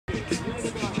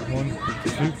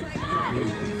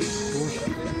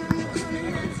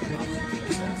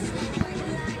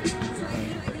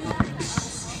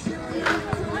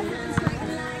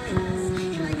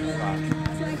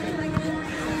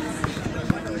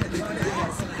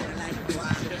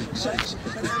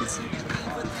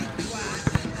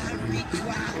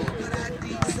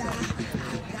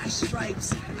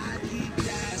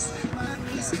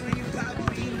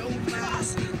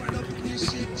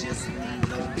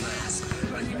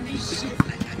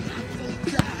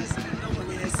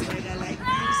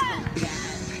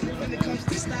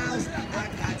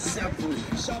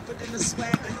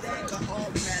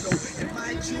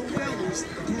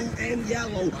and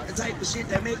yellow. The type of shit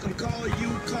that make them call you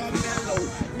Carmelo.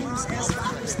 Who's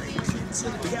S5 stay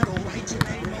true to the ghetto. Write your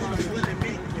name on the bullet,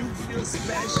 make you feel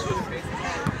special.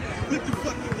 What the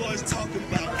fuck you boys talking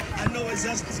about? I know it's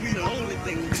us because we the only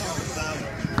thing we talk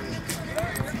about.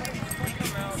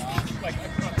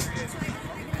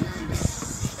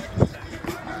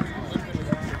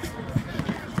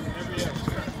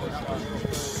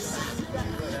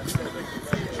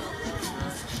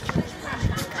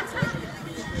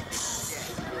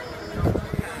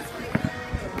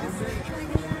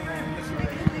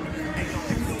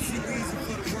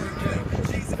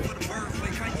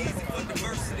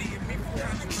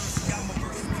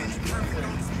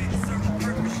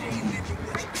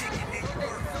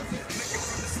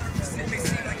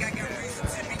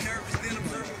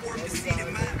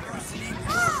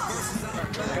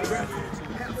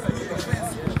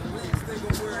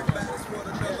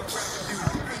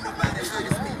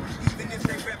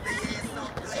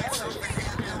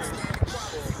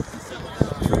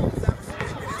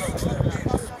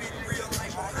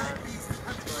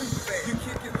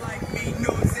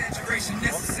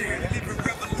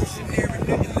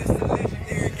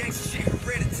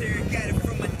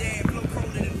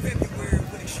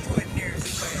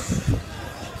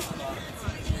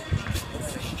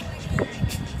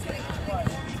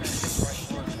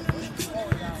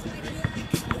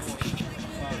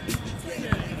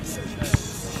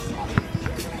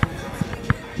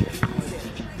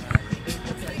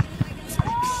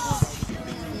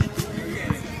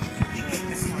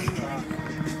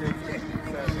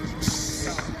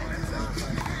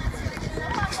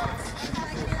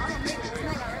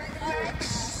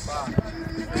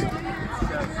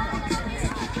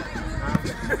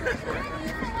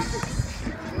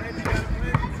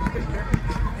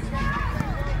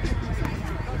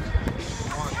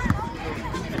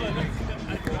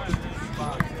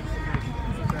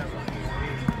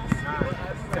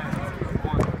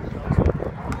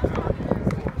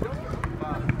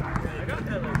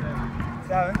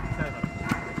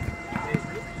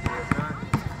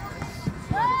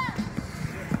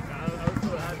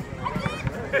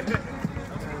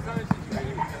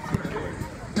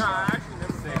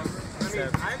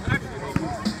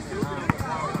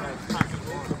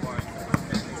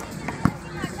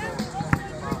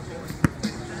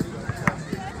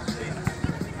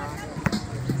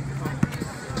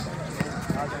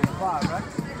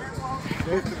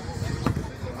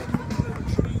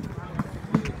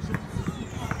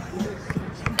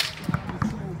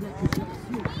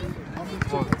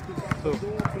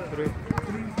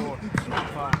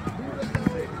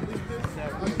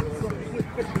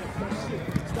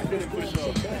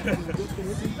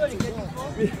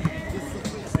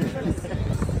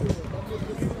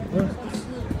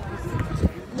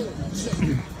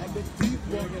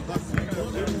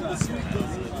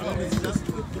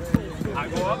 I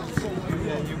go up?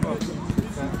 Yeah, you go.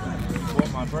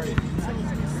 Want my brain.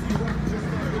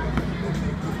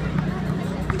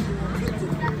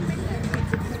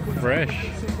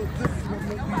 Fresh.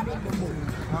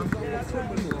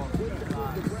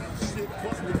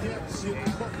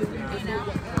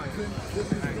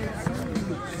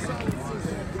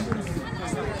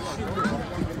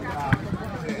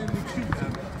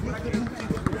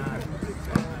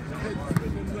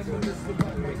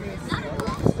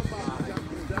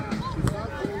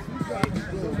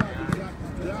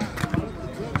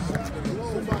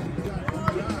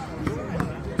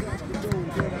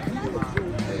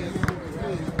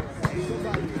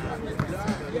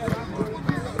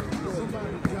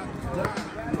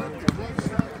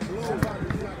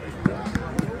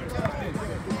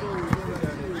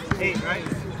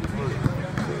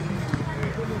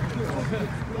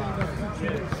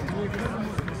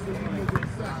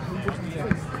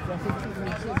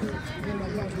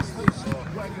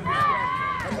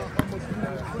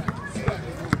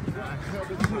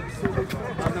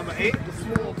 Number 8.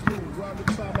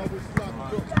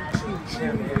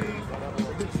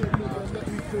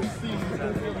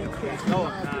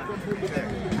 No,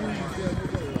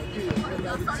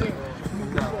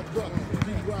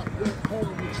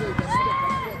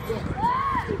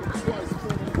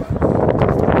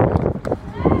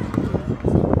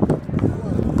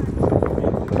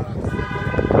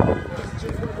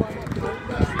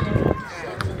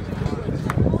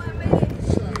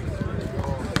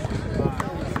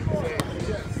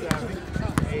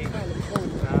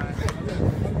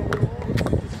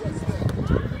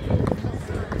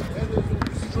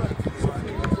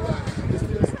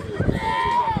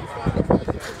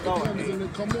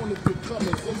 Come on, if you're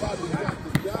coming, somebody got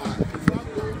to die.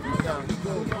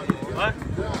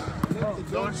 What?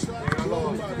 gunshot,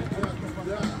 nobody got to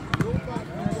die. Nobody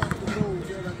got to know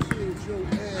that I killed your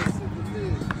ass in the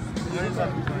leg. Nobody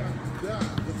got to die.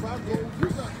 If I go, you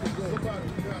got to go. Nobody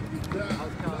got to die.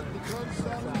 Let the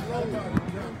gunshot blow. Nobody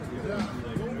got to die.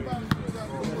 Nobody got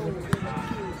to know that I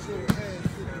killed your ass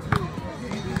in the leg.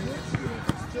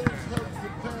 Exchange hundreds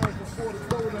of pounds before the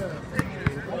throwdown.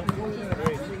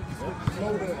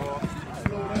 Slow down. Slow down.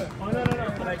 Oh, no.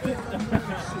 Like this.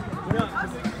 No.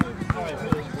 All right,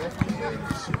 finish, bro.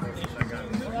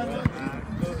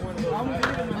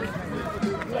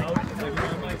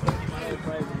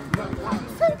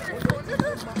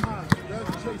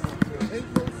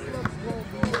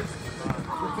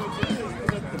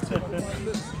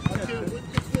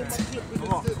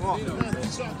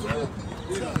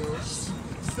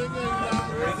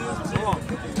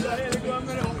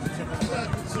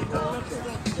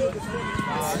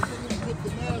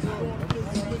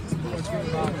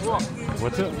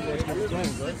 What's up?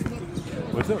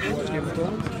 What's up? Game of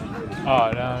Thrones?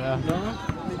 Oh, no.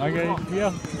 Okay,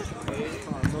 yeah.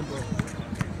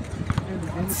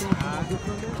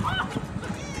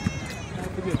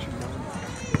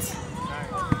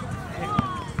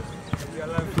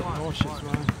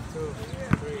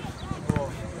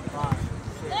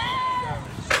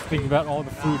 Think about all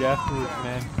the food afterwards,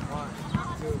 man. 1,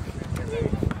 2, 3,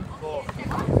 4,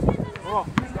 5,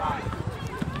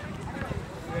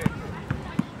 6,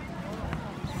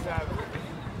 7,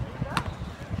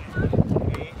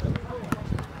 8,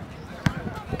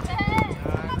 9,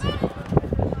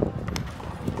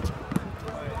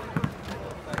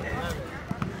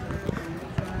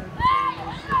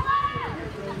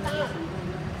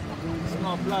 Come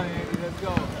on, blood, Andy, let's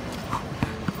go.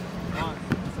 1,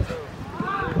 2,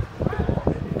 3, 4,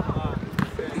 5,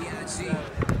 6, 7,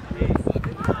 8,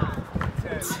 9,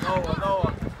 10. Lower.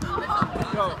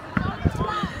 Go.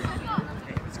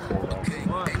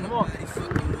 1, come on.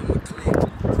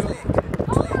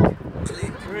 2,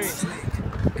 3.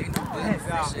 Hands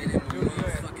out. Do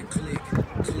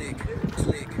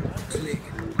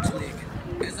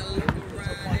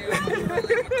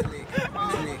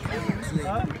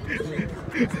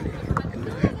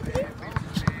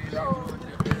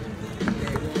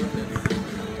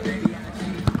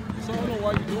So I don't know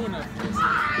why you're doing that.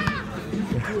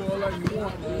 You do all that you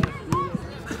want, dude.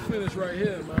 Finish right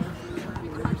here, man.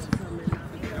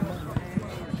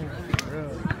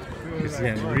 It's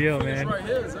getting real, man. Right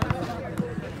here, Zach.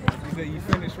 You said you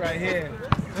finished right here.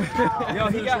 Yo,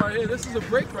 he got right here. This is a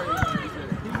break right here.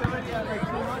 He's already at like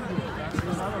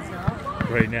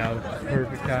 200. Right now,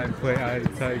 perfect time to play Eye of the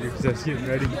Tiger because I was getting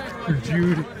ready for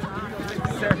Jude.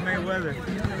 Seth Mayweather.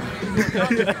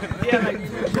 Yeah, like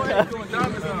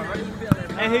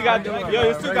and he got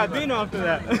he still got Dino after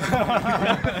that.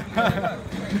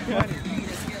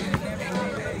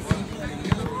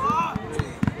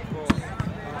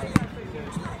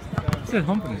 What's that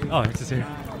humping? Oh, it's just here.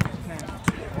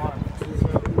 1, 2,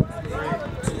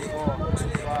 3, 4,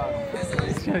 5,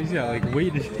 6, He's got like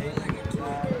weighted.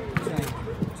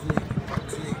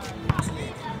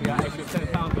 You got extra 10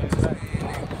 pounds on his back. 1,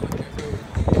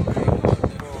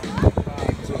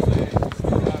 2, 3,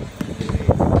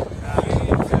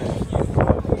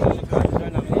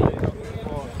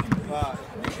 4, 5,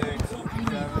 6, 7,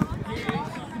 8,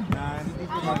 9.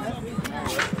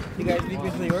 You guys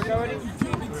leave New York already?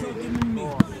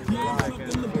 4, 5,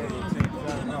 6, 7,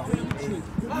 8,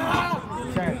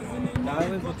 10. Now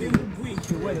let's go to win.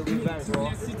 It'll be better, bro.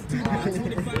 1,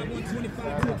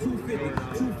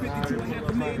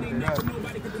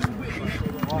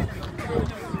 2,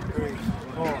 3,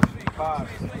 4, 5,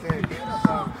 6,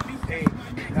 7, 8,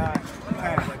 9,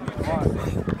 10. 1,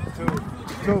 2,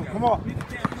 2. Come on.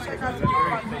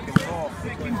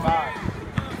 5.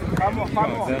 Come on. 1,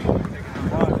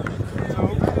 2,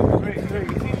 3.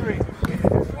 You see 3.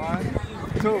 1,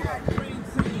 2.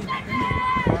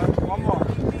 One more.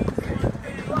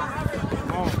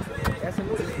 That's a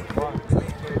move. 1, 2,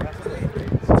 that's a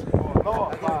move. 4,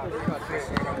 lower. 5, 6,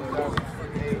 7,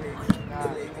 8, 9, 10.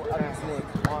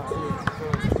 1, 2,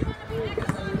 3,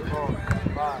 4,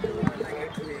 5,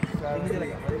 6, 7,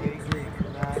 8,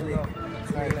 9,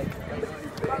 10.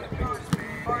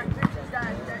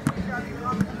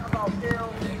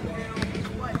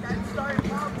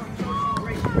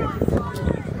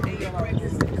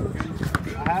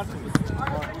 I have to.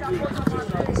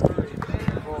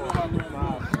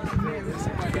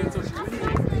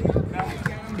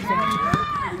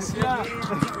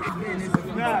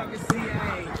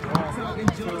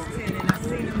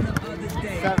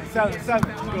 7.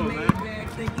 Go, man.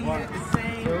 1,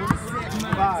 2,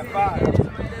 5.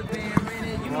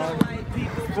 1,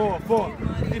 4. 4.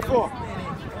 4.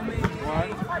 1, 1,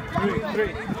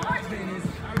 3.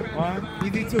 1,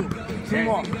 easy 2. 2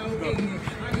 more. 1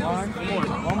 more.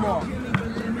 1 more.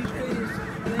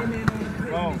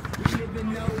 Go.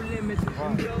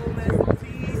 1, 2, 3,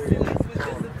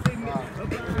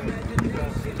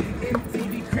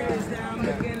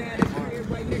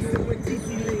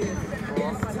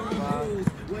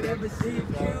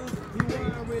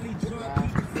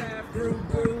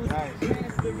 4, 5,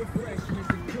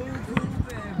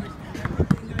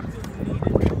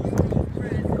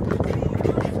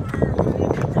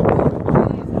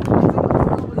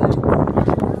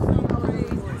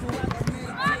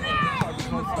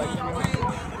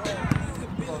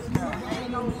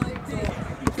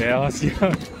 Yeah, let's go.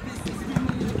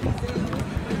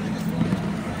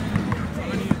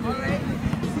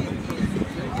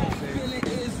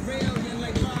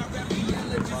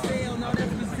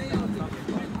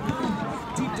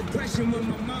 Deep depression when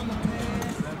my mama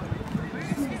passed.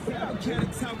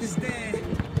 Can't talk is dead.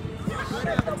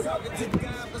 I've been talking to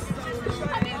God for so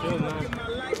long. In my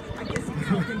life, I guess I'm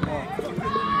talking back.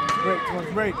 break, too much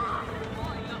break.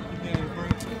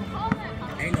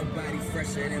 Ain't nobody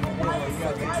fresher than my You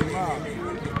gotta take some out.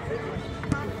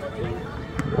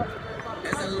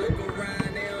 As I look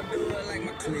around, they don't do it like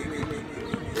my clique.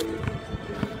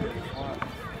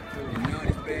 And all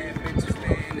these bad bitches,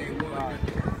 man, they want.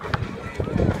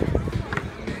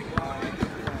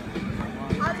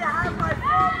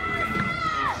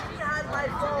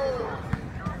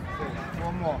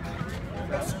 One more.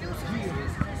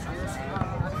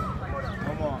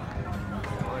 One more.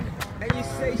 And you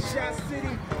say Shot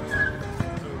City,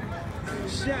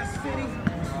 Shot City,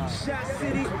 Shot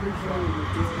City.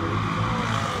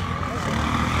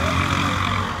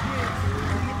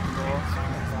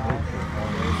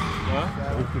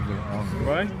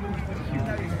 Right?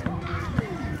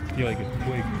 You like a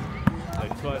twig.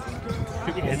 Like twice.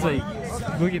 It's like,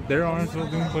 look at their arms while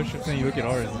doing push-ups and you look at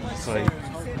ours. It's like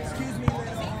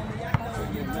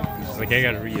I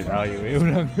gotta reevaluate what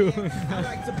I'm doing.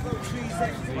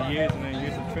 Years and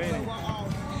years of training.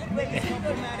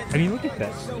 I mean, look at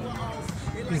that.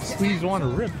 His sleeves want to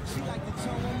rip.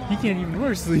 He can't even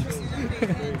wear sleeves.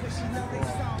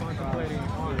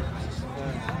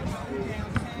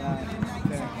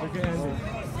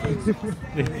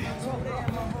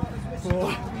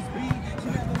 Four,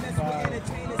 5,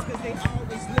 6,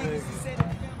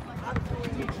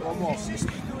 one more.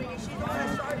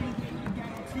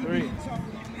 3.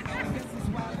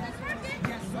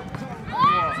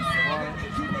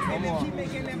 One more. 1.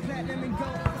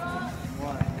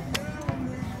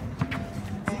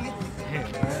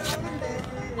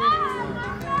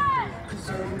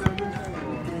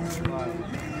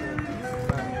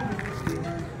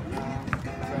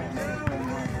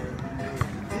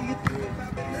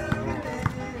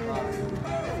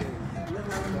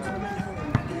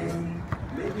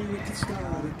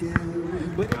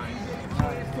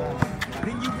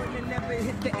 Then you would never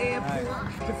hit the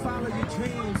airport to follow your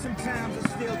dreams. Sometimes I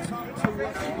still talk to her,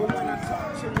 but when I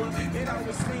talk to her, it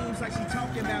always seems like she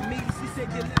talking about me. She said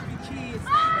you love your kids,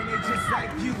 and they just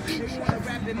like you. They wanna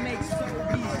rap and make soul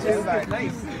beats just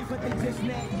like you, but they just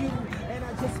not you. And I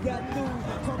just got through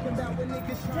talking about what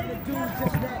niggas trying to do,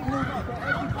 just not new. But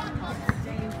everybody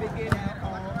ain't figured out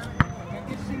all. I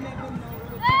guess you never know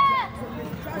what you got from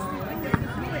this. Trust me, I guess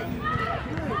it's good.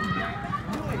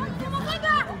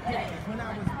 When I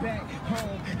was back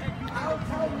home, I was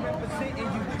home representing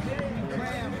you.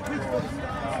 Crowd, reach for the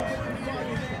stars,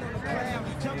 falling down on the crowd,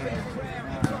 jump in the crowd,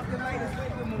 talking like it's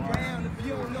wave them around. If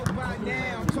you don't know by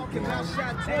now, I'm talking about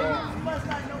Shot City. You must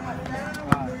not know my name.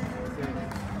 5, 6,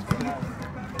 7.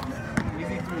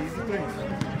 Easy 3, easy 3. 1,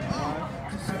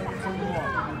 2 more.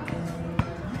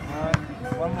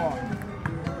 1 more. 1.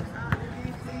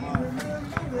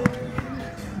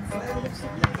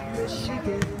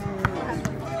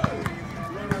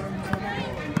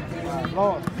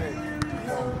 Lord, hey.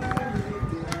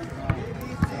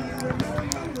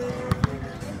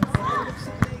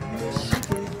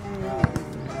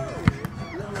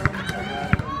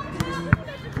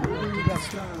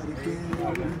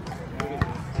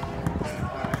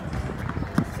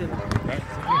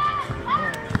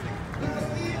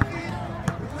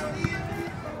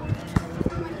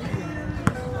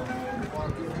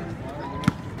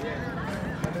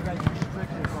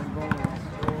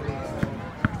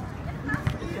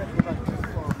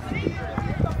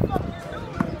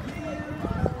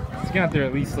 He's got there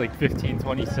at least like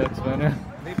 15-20 sets by now.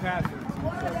 They passed it.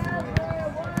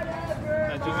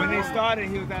 When they started,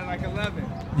 he was at like 11.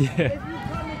 Yeah.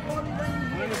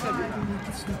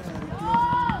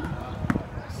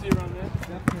 See around there?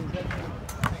 Definitely.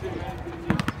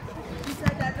 He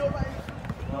said that nobody.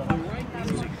 The right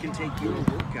music can take your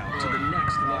workout to the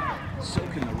next level. So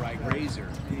can the right razor.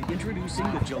 Introducing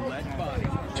the Gillette Body,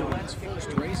 Gillette's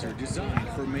first razor designed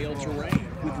for male terrain.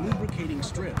 With lubricating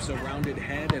strips, a rounded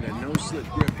head, and a no-slip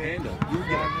grip handle, you'll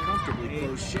get a comfortably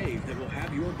closed shave that will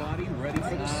have your body ready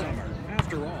for the summer.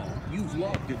 After all, you've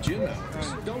logged the gym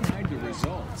hours. Don't hide the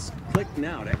results. Click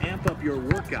now to amp up your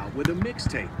workout with a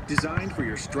mixtape designed for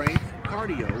your strength,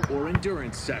 cardio, or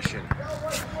endurance session.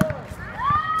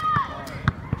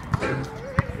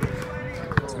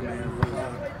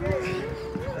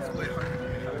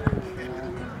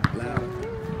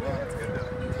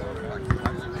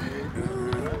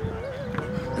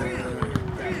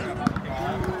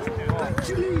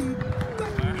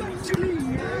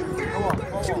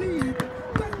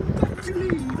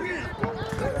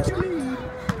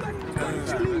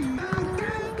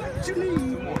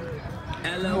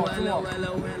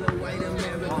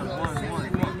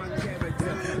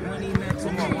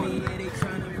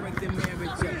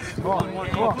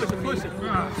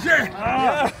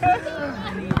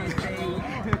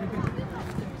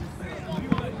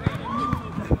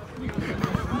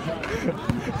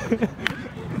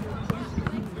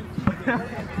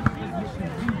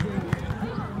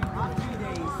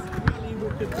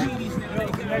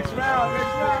 Next round.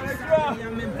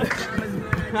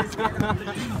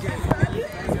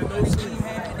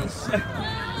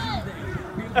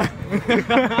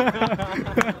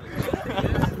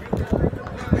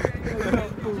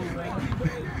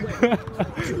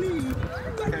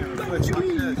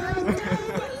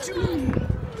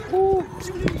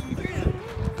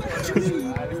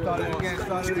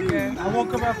 Start it again. I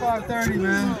woke up at 5:30,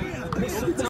 man.